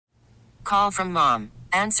Call from mom.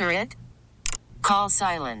 Answer it. Call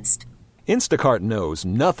silenced. Instacart knows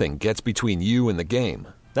nothing gets between you and the game.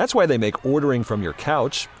 That's why they make ordering from your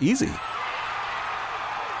couch easy.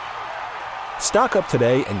 Stock up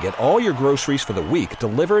today and get all your groceries for the week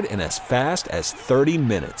delivered in as fast as 30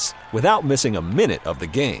 minutes without missing a minute of the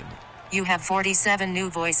game. You have 47 new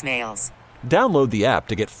voicemails. Download the app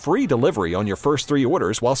to get free delivery on your first 3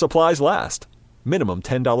 orders while supplies last. Minimum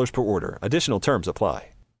 $10 per order. Additional terms apply.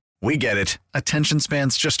 We get it. Attention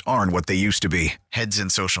spans just aren't what they used to be. Heads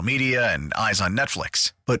in social media and eyes on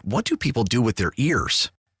Netflix. But what do people do with their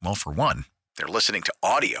ears? Well, for one, they're listening to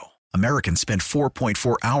audio. Americans spend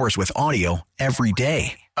 4.4 hours with audio every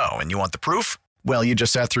day. Oh, and you want the proof? Well, you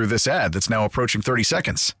just sat through this ad that's now approaching 30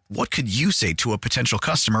 seconds. What could you say to a potential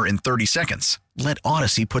customer in 30 seconds? Let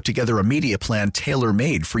Odyssey put together a media plan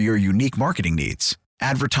tailor-made for your unique marketing needs.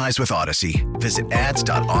 Advertise with Odyssey. Visit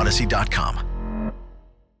ads.odyssey.com.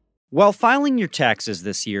 While filing your taxes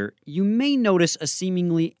this year, you may notice a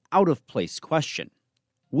seemingly out-of-place question.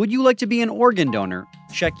 Would you like to be an organ donor?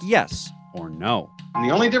 Check yes or no. And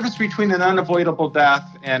the only difference between an unavoidable death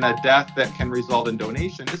and a death that can result in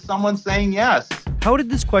donation is someone saying yes. How did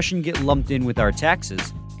this question get lumped in with our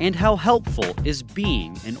taxes, and how helpful is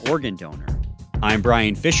being an organ donor? I'm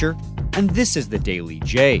Brian Fisher, and this is the Daily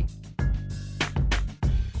J.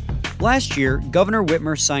 Last year, Governor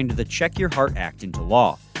Whitmer signed the Check Your Heart Act into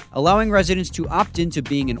law, allowing residents to opt into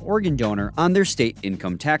being an organ donor on their state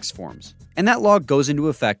income tax forms. And that law goes into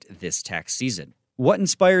effect this tax season. What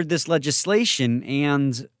inspired this legislation,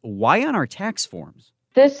 and why on our tax forms?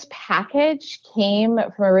 This package came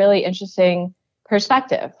from a really interesting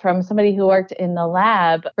perspective from somebody who worked in the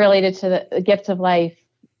lab related to the Gift of Life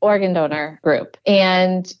organ donor group.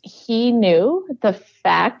 And he knew the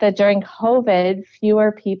fact that during COVID,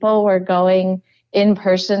 fewer people were going in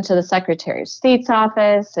person to the Secretary of State's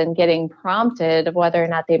office and getting prompted of whether or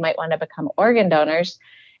not they might want to become organ donors.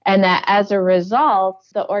 And that as a result,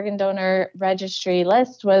 the organ donor registry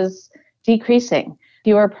list was decreasing.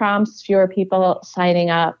 Fewer prompts, fewer people signing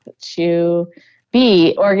up to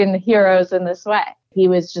be organ heroes in this way. He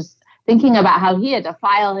was just thinking about how he had to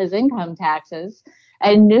file his income taxes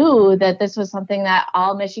and knew that this was something that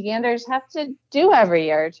all Michiganders have to do every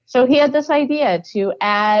year. So he had this idea to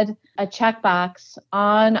add a checkbox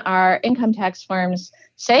on our income tax forms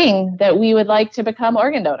saying that we would like to become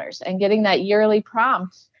organ donors and getting that yearly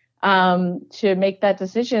prompt to make that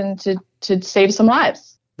decision to save some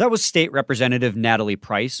lives. That was State Representative Natalie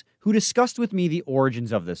Price, who discussed with me the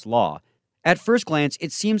origins of this law. At first glance,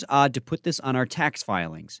 it seems odd to put this on our tax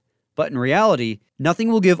filings. But in reality, nothing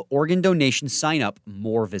will give organ donation sign-up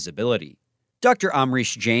more visibility. Dr.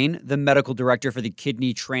 Amrish Jain, the medical director for the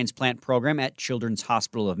kidney transplant program at Children's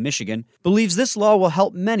Hospital of Michigan, believes this law will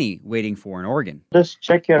help many waiting for an organ. This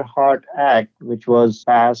Check Your Heart Act, which was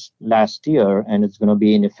passed last year and it's going to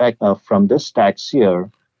be in effect from this tax year,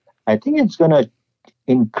 I think it's going to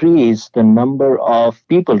increase the number of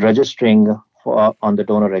people registering on the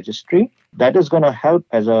donor registry. That is going to help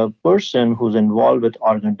as a person who's involved with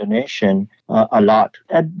organ donation a lot.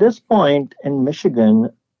 At this point in Michigan,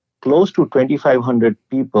 close to 2,500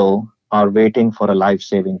 people are waiting for a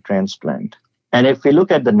life-saving transplant. And if we look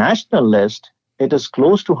at the national list, it is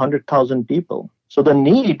close to 100,000 people. So the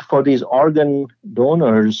need for these organ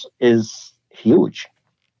donors is huge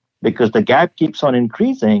because the gap keeps on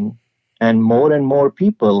increasing and more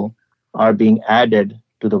people are being added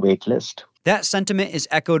to the wait list. That sentiment is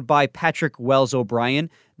echoed by Patrick Wells O'Brien,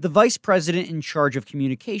 the vice president in charge of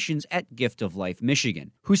communications at Gift of Life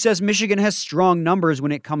Michigan, who says Michigan has strong numbers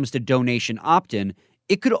when it comes to donation opt-in.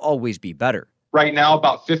 It could always be better. Right now,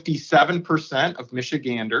 about 57% of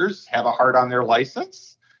Michiganders have a heart on their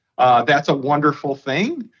license. That's a wonderful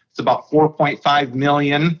thing. It's about 4.5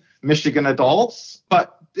 million Michigan adults,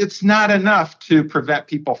 but it's not enough to prevent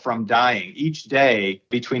people from dying. Each day,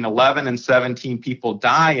 between 11 and 17 people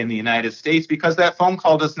die in the United States because that phone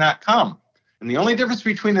call does not come. And the only difference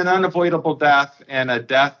between an unavoidable death and a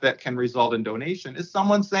death that can result in donation is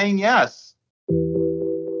someone saying yes.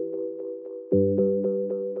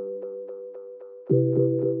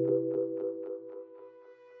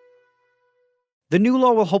 The new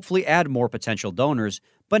law will hopefully add more potential donors,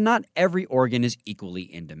 but not every organ is equally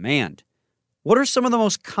in demand. What are some of the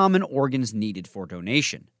most common organs needed for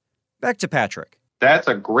donation? Back to Patrick. That's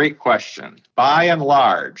a great question. By and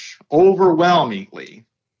large, overwhelmingly,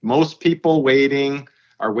 most people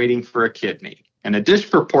are waiting for a kidney. And a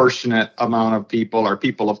disproportionate amount of people are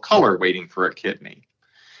people of color waiting for a kidney.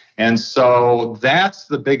 And so that's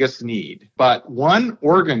the biggest need. But one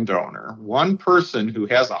organ donor, one person who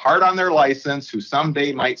has a heart on their license, who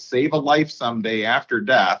someday might save a life someday after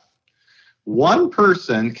death, one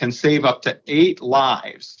person can save up to 8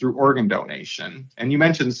 lives through organ donation. And you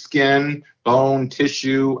mentioned skin, bone,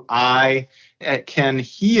 tissue, eye. It can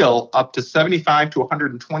heal up to 75 to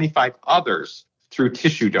 125 others through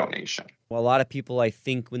tissue donation. Well, a lot of people, I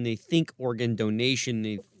think, when they think organ donation,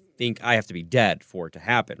 they think I have to be dead for it to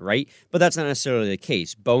happen, right? But that's not necessarily the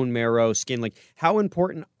case. Bone marrow, skin, like how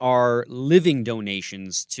important are living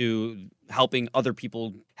donations to helping other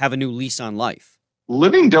people have a new lease on life?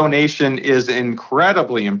 Living donation is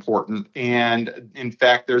incredibly important. And in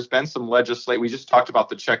fact, there's been some legislation. We just talked about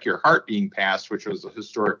the Check Your Heart being passed, which was a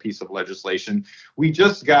historic piece of legislation. We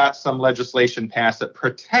just got some legislation passed that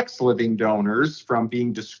protects living donors from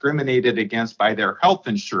being discriminated against by their health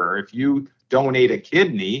insurer. If you donate a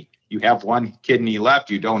kidney, you have one kidney left,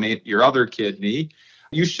 you donate your other kidney,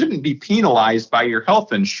 you shouldn't be penalized by your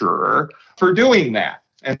health insurer for doing that.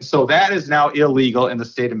 And so that is now illegal in the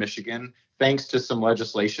state of Michigan, thanks to some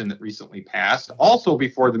legislation that recently passed. Also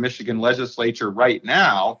before the Michigan legislature right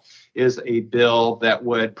now is a bill that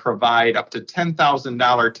would provide up to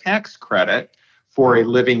 $10,000 tax credit for a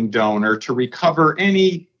living donor to recover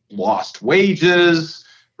any lost wages,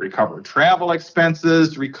 recover travel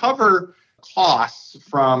expenses, recover costs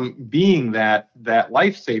from being that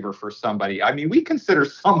lifesaver for somebody. I mean, we consider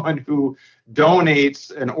someone who donates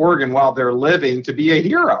an organ while they're living to be a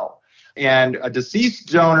hero. And a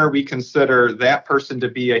deceased donor, we consider that person to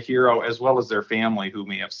be a hero as well as their family who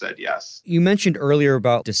may have said yes. You mentioned earlier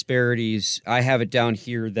about disparities. I have it down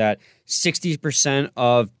here that 60%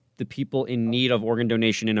 of the people in need of organ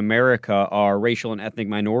donation in America are racial and ethnic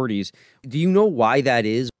minorities. Do you know why that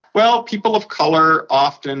is? Well, people of color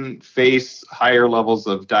often face higher levels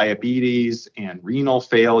of diabetes and renal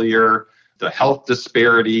failure. The health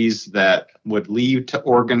disparities that would lead to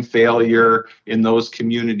organ failure in those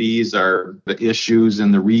communities are the issues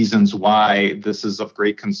and the reasons why this is of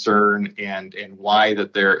great concern and why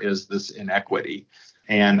that there is this inequity.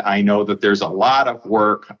 And I know that there's a lot of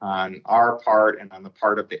work on our part and on the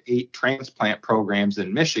part of the 8 transplant programs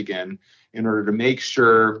in Michigan in order to make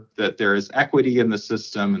sure that there is equity in the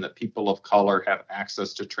system and that people of color have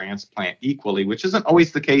access to transplant equally, which isn't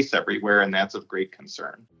always the case everywhere, and that's of great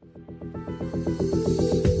concern.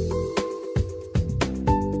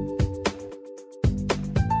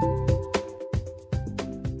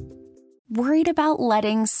 Worried about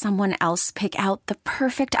letting someone else pick out the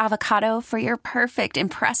perfect avocado for your perfect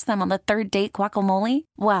impress them on the third date guacamole?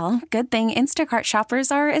 Well, good thing Instacart shoppers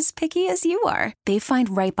are as picky as you are. They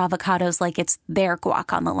find ripe avocados like it's their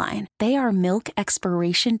guac on the line. They are milk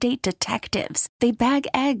expiration date detectives. They bag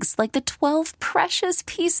eggs like the 12 precious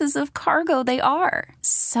pieces of cargo they are.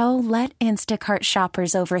 So let Instacart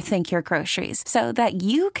shoppers overthink your groceries so that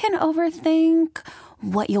you can overthink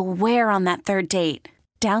what you'll wear on that third date.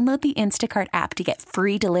 Download the Instacart app to get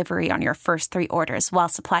free delivery on your first 3 orders while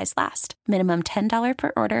supplies last. Minimum $10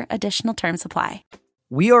 per order. Additional terms apply.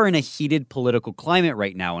 We are in a heated political climate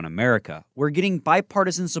right now in America where getting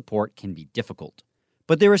bipartisan support can be difficult.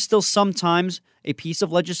 But there is still sometimes a piece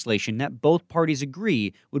of legislation that both parties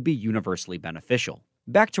agree would be universally beneficial.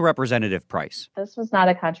 Back to Representative Price. This was not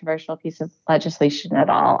a controversial piece of legislation at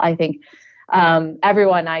all. I think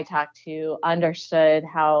everyone I talked to understood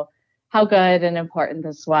how good and important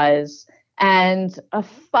this was. And a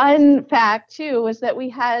fun fact, too, was that we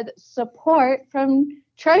had support from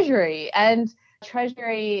Treasury. And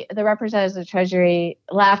Treasury, the representatives of Treasury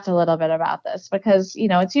laughed a little bit about this because,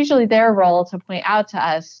 it's usually their role to point out to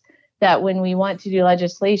us that when we want to do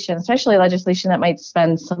legislation, especially legislation that might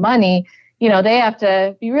spend some money, they have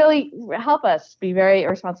to help us be very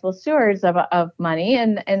responsible stewards of money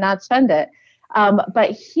and not spend it.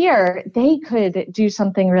 But here, they could do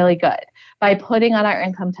something really good by putting on our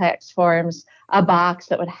income tax forms a box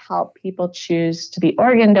that would help people choose to be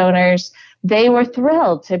organ donors. They were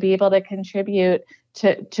thrilled to be able to contribute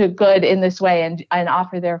to good in this way and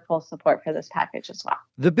offer their full support for this package as well.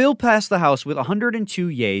 The bill passed the House with 102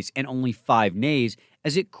 yeas and only 5 nays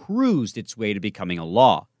as it cruised its way to becoming a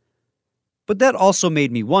law. But that also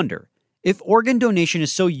made me wonder, if organ donation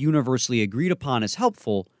is so universally agreed upon as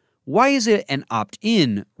helpful, why is it an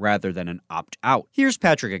opt-in rather than an opt-out? Here's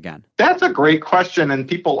Patrick again. That's a great question, and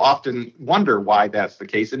people often wonder why that's the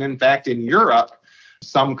case. And in fact, in Europe,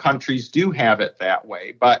 some countries do have it that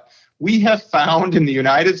way. But we have found in the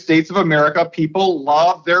United States of America, people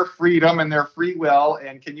love their freedom and their free will.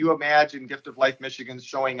 And can you imagine Gift of Life Michigan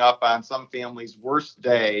showing up on some family's worst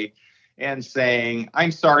day and saying,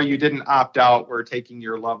 I'm sorry you didn't opt out. We're taking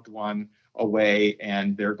your loved one away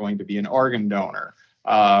and they're going to be an organ donor.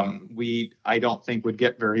 I don't think would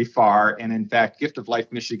get very far. And in fact, Gift of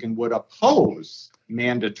Life Michigan would oppose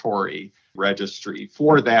mandatory registry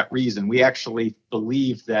for that reason. We actually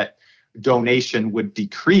believe that donation would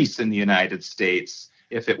decrease in the United States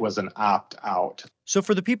if it was an opt-out. So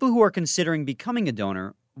for the people who are considering becoming a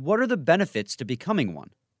donor, what are the benefits to becoming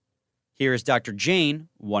one? Here's Dr. Jane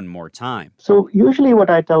one more time. So usually what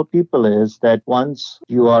I tell people is that once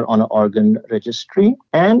you are on an organ registry,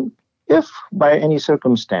 and if by any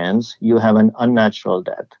circumstance you have an unnatural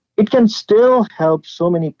death, it can still help so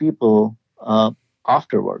many people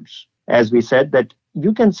afterwards. As we said, that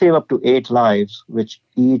you can save up to 8 lives with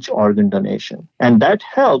each organ donation. And that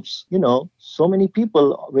helps, so many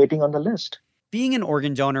people waiting on the list. Being an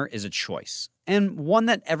organ donor is a choice, and one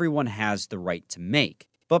that everyone has the right to make.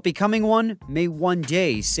 But becoming one may one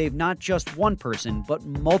day save not just one person, but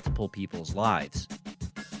multiple people's lives.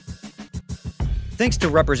 Thanks to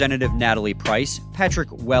Representative Natalie Price, Patrick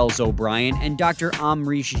Wells O'Brien, and Dr.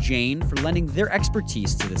 Amrish Jain for lending their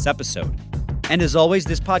expertise to this episode. And as always,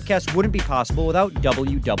 this podcast wouldn't be possible without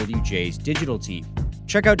WWJ's digital team.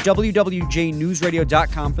 Check out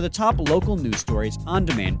WWJNewsRadio.com for the top local news stories on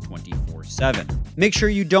demand 24/7. Make sure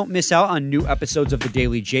you don't miss out on new episodes of The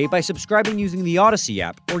Daily J by subscribing using the Odyssey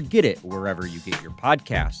app or get it wherever you get your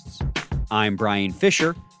podcasts. I'm Brian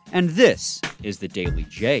Fisher, and this is The Daily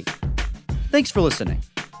J. Thanks for listening.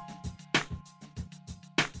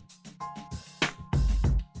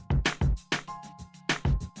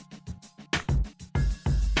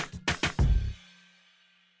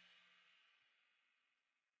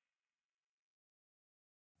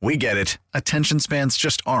 We get it. Attention spans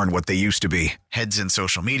just aren't what they used to be. Heads in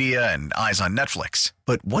social media and eyes on Netflix.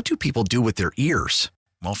 But what do people do with their ears?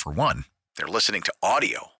 Well, for one, they're listening to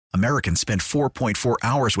audio. Americans spend 4.4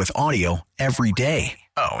 hours with audio every day.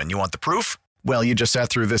 Oh, and you want the proof? Well, you just sat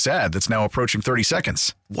through this ad that's now approaching 30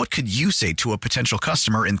 seconds. What could you say to a potential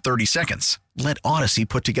customer in 30 seconds? Let Odyssey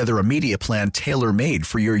put together a media plan tailor-made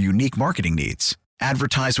for your unique marketing needs.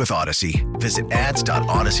 Advertise with Odyssey. Visit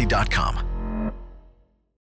ads.odyssey.com.